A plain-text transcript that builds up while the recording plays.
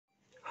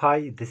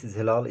Hi, this is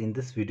Hilal. In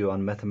this video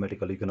on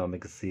Mathematical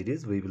Economics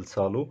series, we will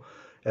solve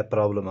a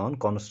problem on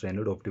constraint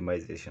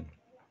optimization.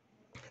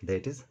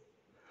 That is,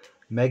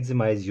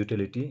 maximize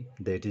utility,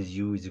 that is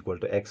u is equal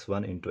to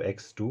x1 into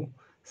x2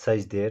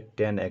 such that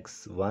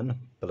 10x1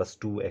 plus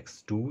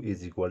 2x2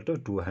 is equal to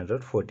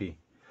 240.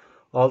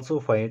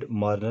 Also find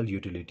marginal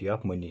utility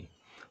of money.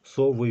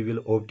 So we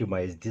will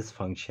optimize this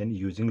function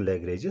using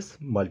Lagrange's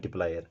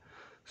multiplier.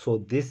 So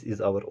this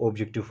is our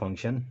objective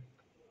function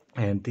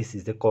and this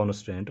is the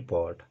constraint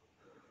part.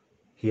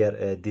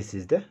 Here this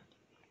is the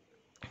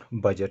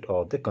budget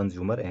of the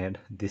consumer and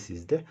this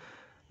is the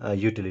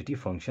utility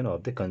function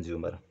of the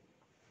consumer.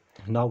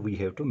 Now we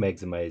have to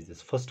maximize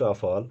this. First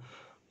of all,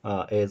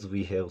 as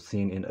we have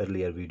seen in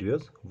earlier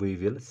videos, we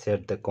will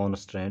set the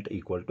constraint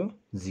equal to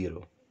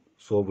 0.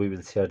 So we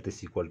will set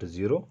this equal to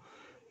 0,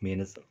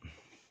 means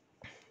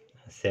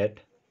set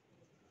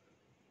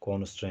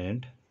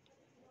constraint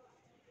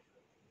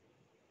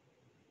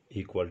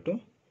equal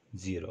to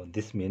 0.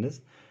 This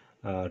means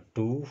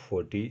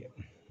 240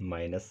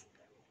 minus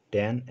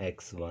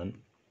 10x1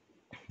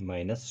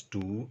 minus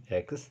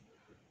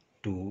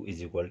 2x2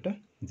 is equal to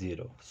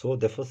 0. So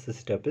the first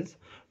step is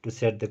to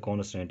set the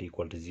constraint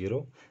equal to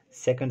 0.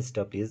 Second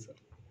step is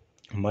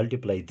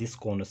multiply this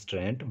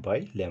constraint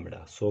by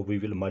lambda. So we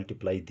will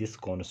multiply this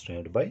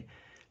constraint by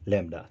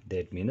lambda.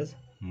 That means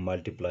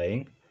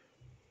multiplying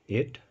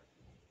it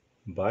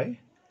by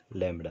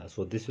lambda.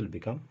 So this will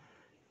become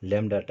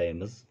lambda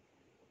times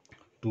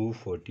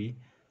 240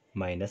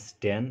 minus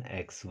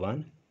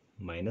 10x1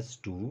 minus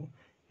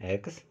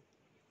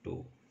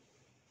 2x2.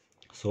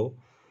 So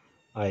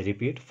I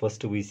repeat,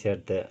 first we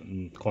set the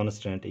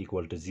constraint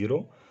equal to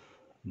 0.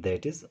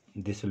 That is,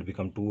 this will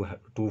become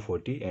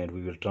 240 and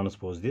we will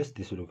transpose this.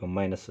 This will become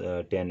minus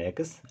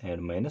 10x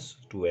and minus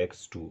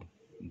 2x2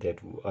 that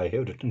I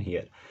have written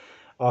here.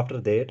 After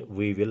that,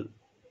 we will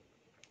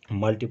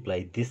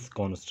multiply this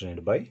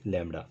constraint by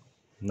lambda.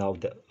 Now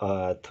the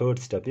third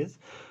step is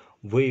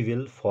we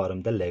will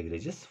form the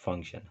Lagrange's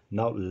function.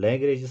 Now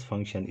Lagrange's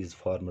function is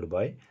formed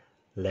by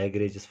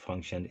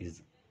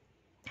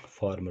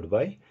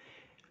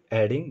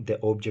adding the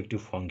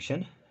objective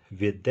function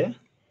with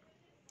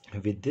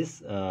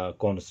this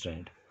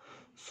constraint.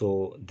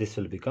 So this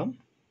will become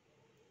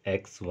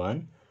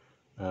x1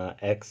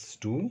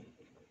 x2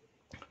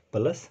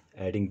 plus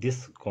adding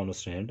this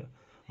constraint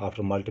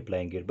after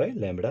multiplying it by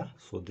lambda.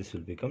 So this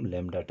will become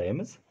lambda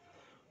times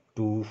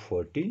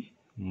 240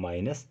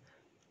 minus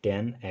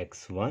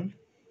 10x1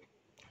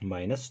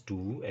 minus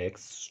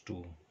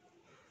 2x2.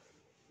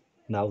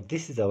 Now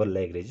this is our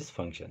Lagrange's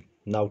function.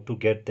 Now to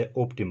get the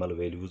optimal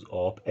values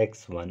of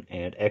x1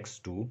 and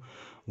x2,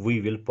 we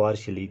will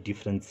partially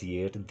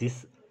differentiate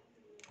this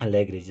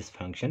Lagrange's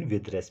function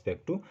with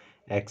respect to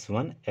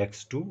x1,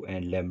 x2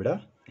 and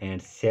lambda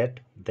and set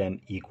them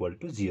equal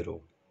to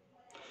 0.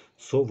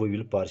 So we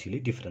will partially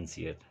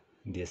differentiate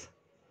this.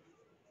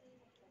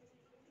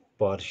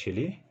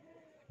 Partially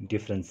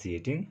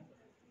differentiating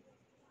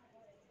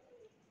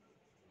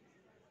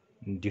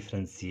with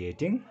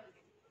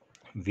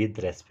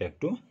respect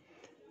to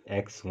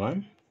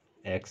x1,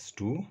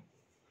 x2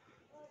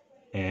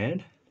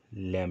 and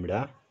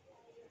lambda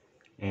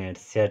and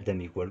set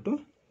them equal to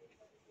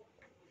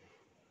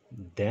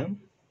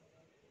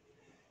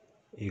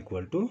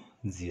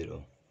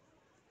 0.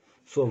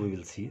 So we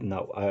will see.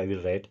 Now I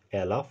will write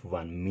L of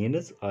 1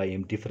 means I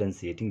am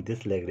differentiating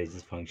this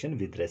Lagrange's function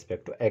with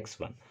respect to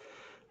x1.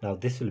 Now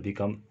this will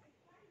become,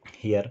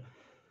 here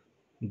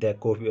the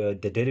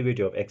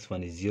derivative of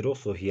x1 is 0,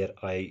 so here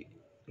I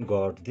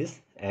got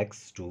this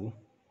x2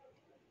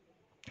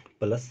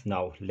 plus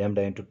now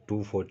lambda into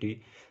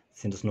 240,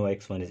 since no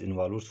x1 is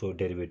involved, so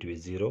derivative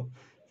is 0.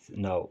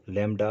 Now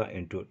lambda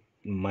into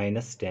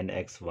minus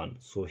 10x1,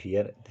 so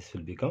here this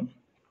will become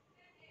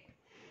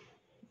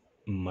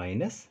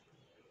minus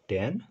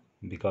 10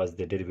 because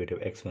the derivative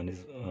of x1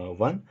 is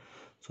 1,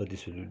 so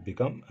this will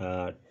become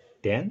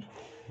 10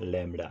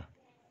 lambda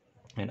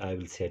and I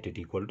will set it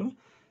equal to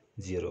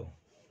 0,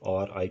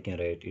 or I can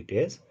write it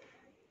as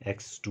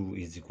x2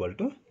 is equal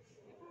to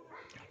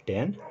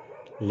 10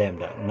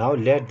 lambda. Now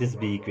let this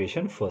be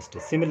equation first.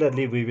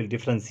 Similarly, we will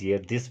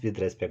differentiate this with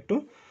respect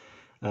to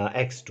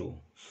x2.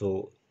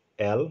 So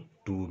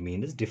L2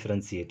 means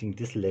differentiating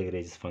this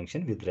Lagrange's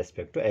function with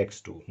respect to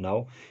x2.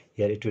 Now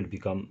here it will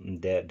become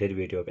the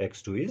derivative of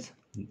x2 is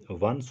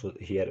 1, so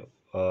here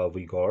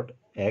we got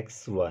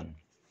x1.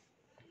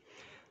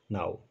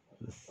 Now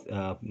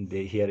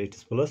here it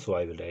is plus, so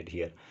I will write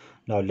here.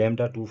 Now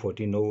lambda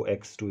 240, no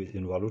x2 is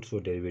involved, so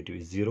derivative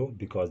is 0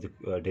 because the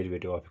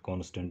derivative of a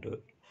constant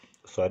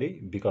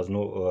because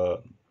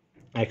no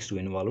x2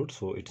 involved,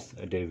 so its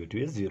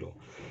derivative is 0.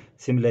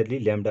 Similarly,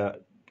 lambda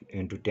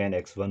into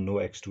 10x1, no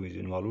x2 is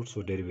involved,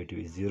 so derivative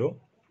is 0.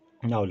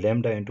 Now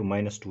lambda into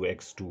minus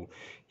 2x2,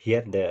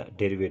 here the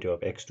derivative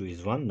of x2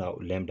 is 1. Now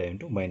lambda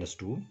into minus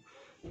 2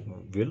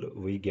 will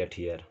we get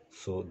here,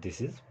 so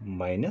this is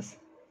minus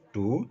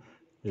 2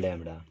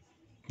 lambda.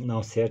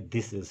 Now set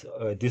this is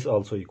this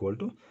also equal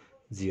to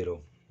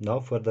 0. Now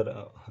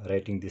further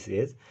writing this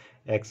as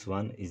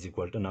x1 is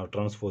equal to, now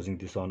transposing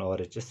this on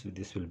RHS,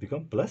 this will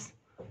become plus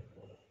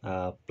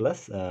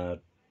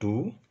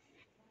 2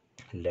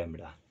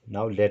 lambda.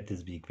 Now let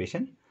this be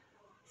equation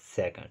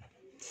second.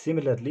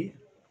 Similarly,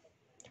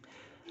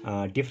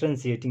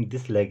 differentiating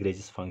this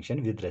Lagrange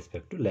function with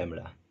respect to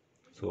lambda.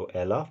 So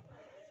L of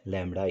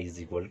lambda is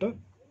equal to,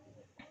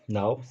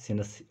 now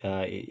since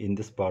in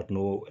this part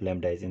no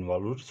lambda is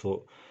involved,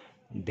 so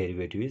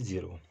derivative is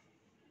 0.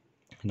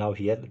 Now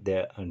here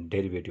the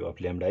derivative of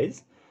lambda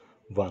is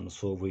 1,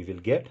 so we will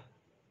get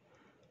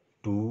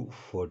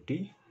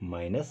 240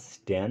 minus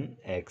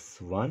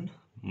 10x1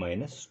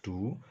 minus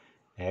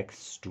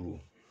 2x2,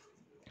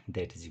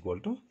 that is equal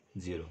to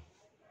 0.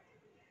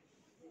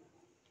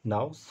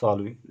 Now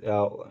solving,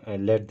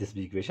 let this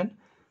be equation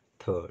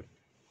third.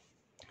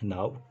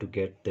 Now to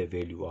get the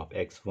value of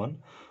x1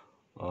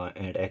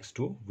 and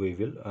x2, we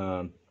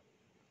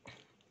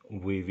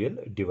will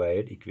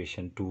divide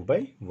equation 2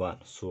 by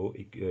 1. So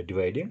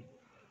dividing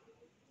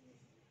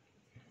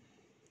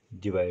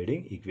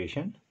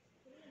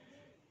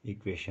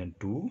equation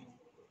 2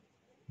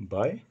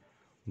 by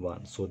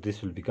 1, so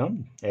this will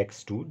become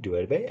x2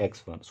 divided by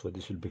x1, so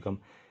this will become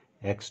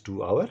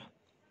x2 our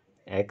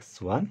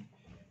x1,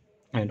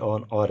 and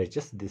on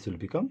RHS this will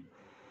become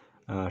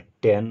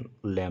 10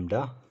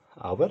 lambda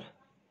our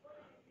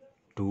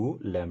 2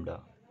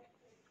 lambda.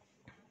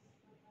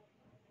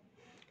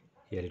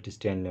 Here it is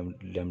 10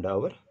 lambda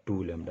over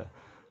 2 lambda.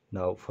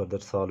 Now further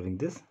solving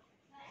this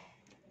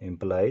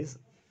implies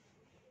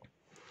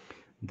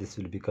this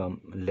will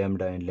become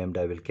lambda and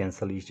lambda will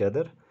cancel each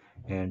other,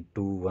 and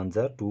 2 1s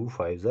are 2,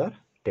 5s are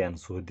 10,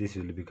 so this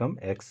will become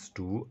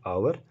x2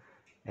 our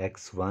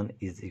x1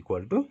 is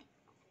equal to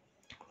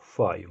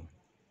 5,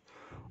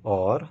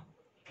 or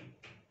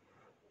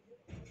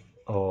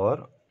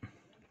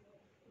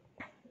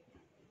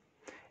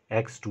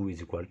x2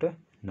 is equal to,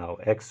 now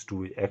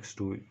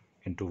x2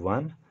 into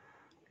 1,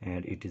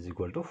 and it is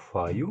equal to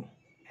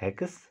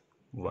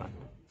 5x1.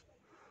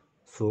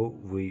 So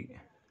we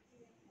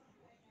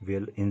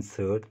will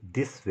insert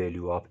this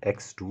value of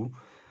x2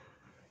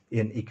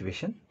 in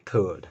equation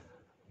third.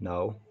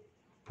 Now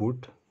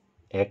put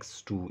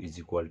x2 is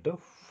equal to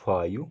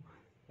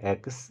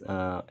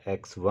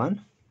 5x1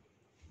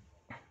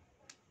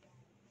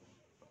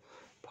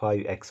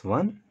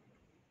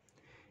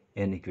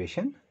 in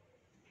equation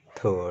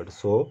third.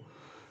 So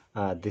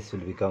this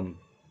will become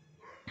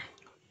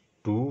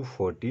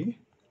 240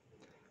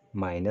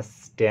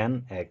 minus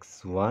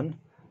 10x1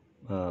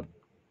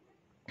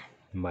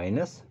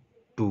 minus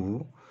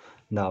 2.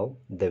 Now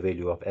the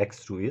value of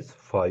x2 is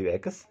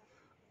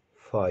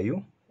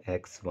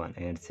 5x1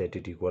 and set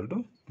it equal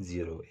to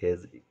 0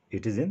 as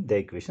it is in the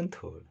equation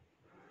third.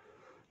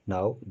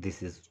 Now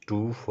this is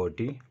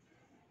 240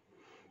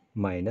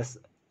 minus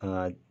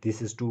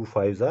this is 2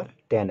 5s are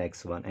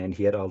 10x1, and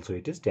here also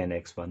it is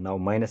 10x1. Now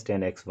minus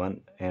 10x1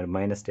 and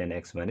minus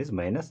 10x1 is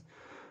minus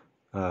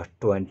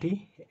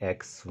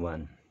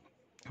 20x1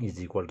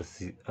 is equal to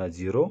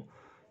 0,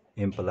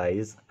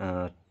 implies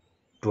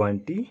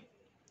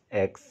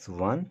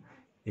 20x1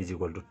 is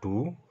equal to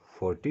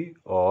 240,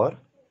 or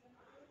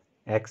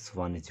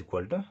x1 is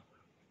equal to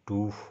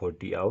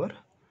 240 over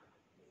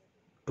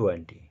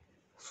 20.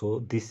 So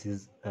this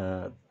is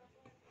now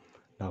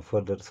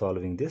further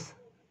solving this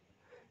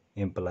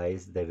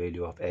implies the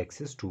value of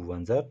x is 2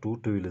 1s are 2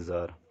 12s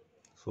are,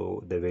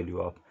 so the value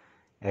of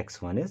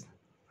x1 is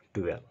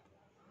 12.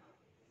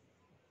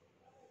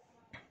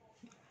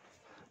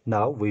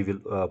 Now we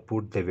will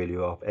put the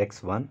value of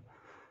x1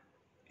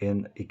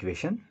 in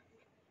equation,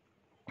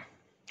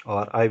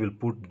 or I will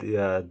put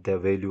the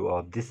value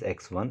of this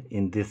x1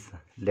 in this,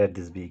 let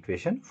this be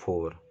equation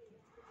 4.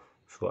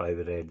 So I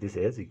will write this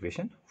as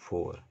equation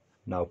 4.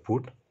 Now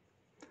put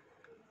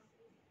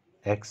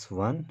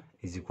x1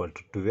 is equal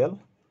to 12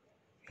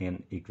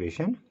 in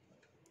equation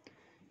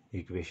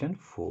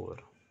 4.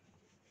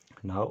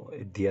 Now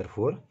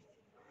therefore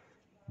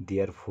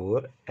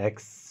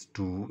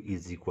x2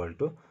 is equal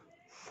to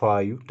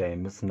 5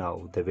 times,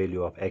 now the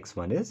value of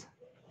x1 is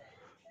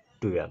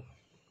 12,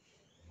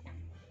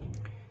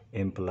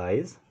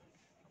 implies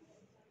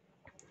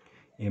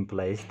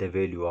the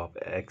value of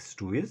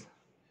x2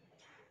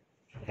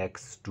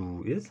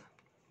 is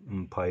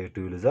 5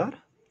 12s are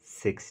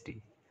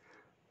 60.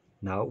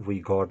 Now we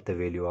got the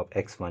value of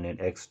x1 and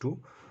x2.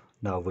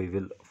 Now we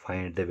will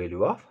find the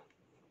value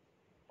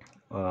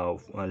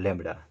of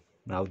lambda.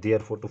 Now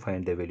therefore to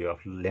find the value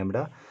of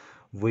lambda,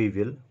 we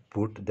will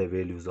put the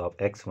values of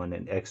x1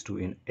 and x2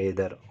 in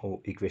either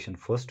equation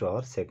first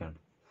or second.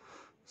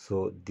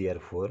 So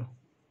therefore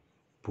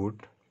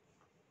put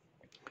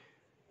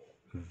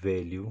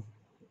value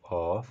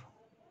of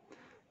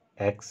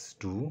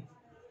x2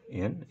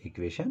 in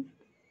equation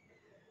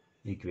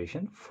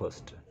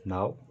first.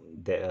 Now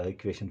the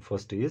equation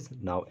first is,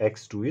 now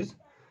x2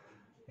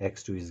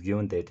 is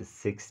given, that is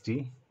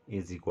 60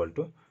 is equal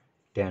to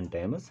 10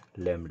 times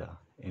lambda,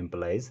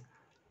 implies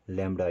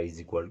lambda is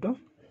equal to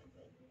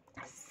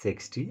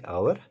 60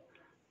 over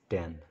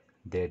 10,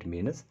 that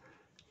means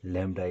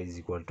lambda is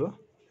equal to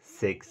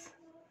 6.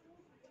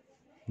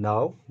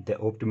 Now the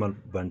optimal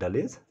bundle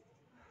is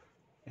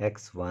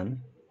x1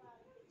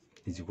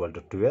 is equal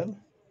to 12,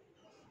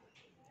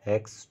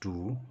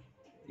 x2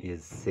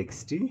 is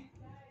 60,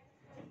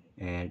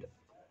 and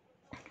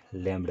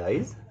lambda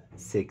is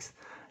 6.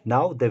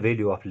 Now the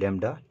value of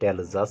lambda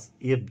tells us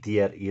if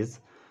there is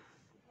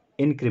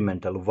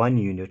incremental 1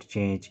 unit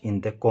change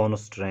in the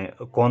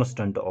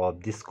constant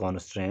of this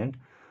constraint.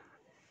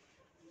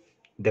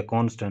 The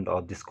constant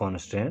of this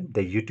constraint,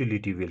 the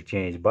utility will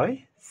change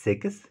by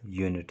 6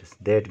 units.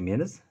 That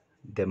means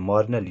the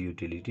marginal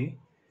utility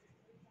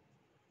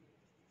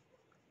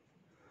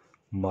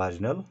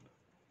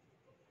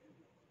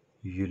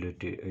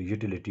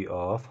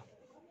of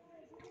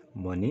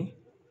money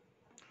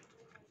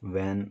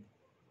when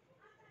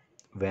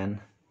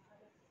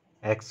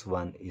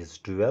x1 is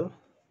 12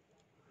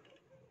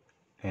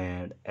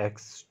 and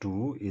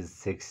x2 is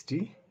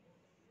 60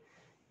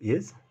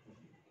 is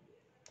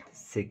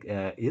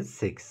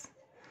 6.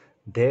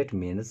 That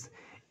means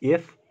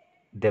if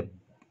the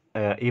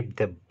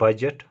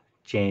budget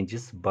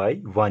changes by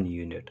 1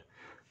 unit,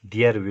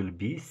 there will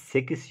be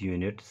 6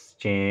 units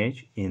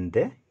change in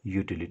the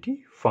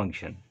utility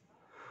function.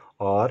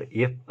 Or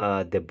if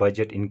the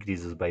budget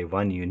increases by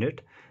 1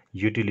 unit,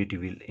 utility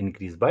will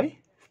increase by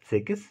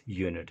 6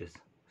 units.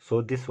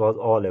 So this was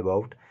all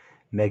about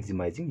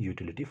maximizing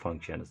utility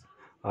functions.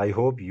 I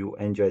hope you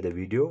enjoy the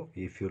video.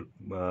 If you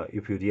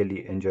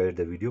really enjoyed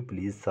the video,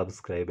 please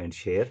subscribe and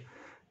share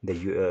the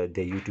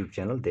YouTube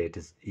channel, that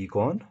is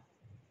Econ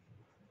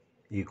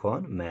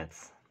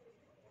Maths,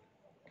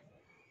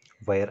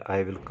 where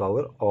I will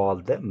cover all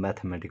the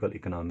mathematical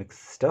economics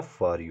stuff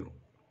for you.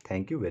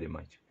 Thank you very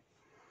much.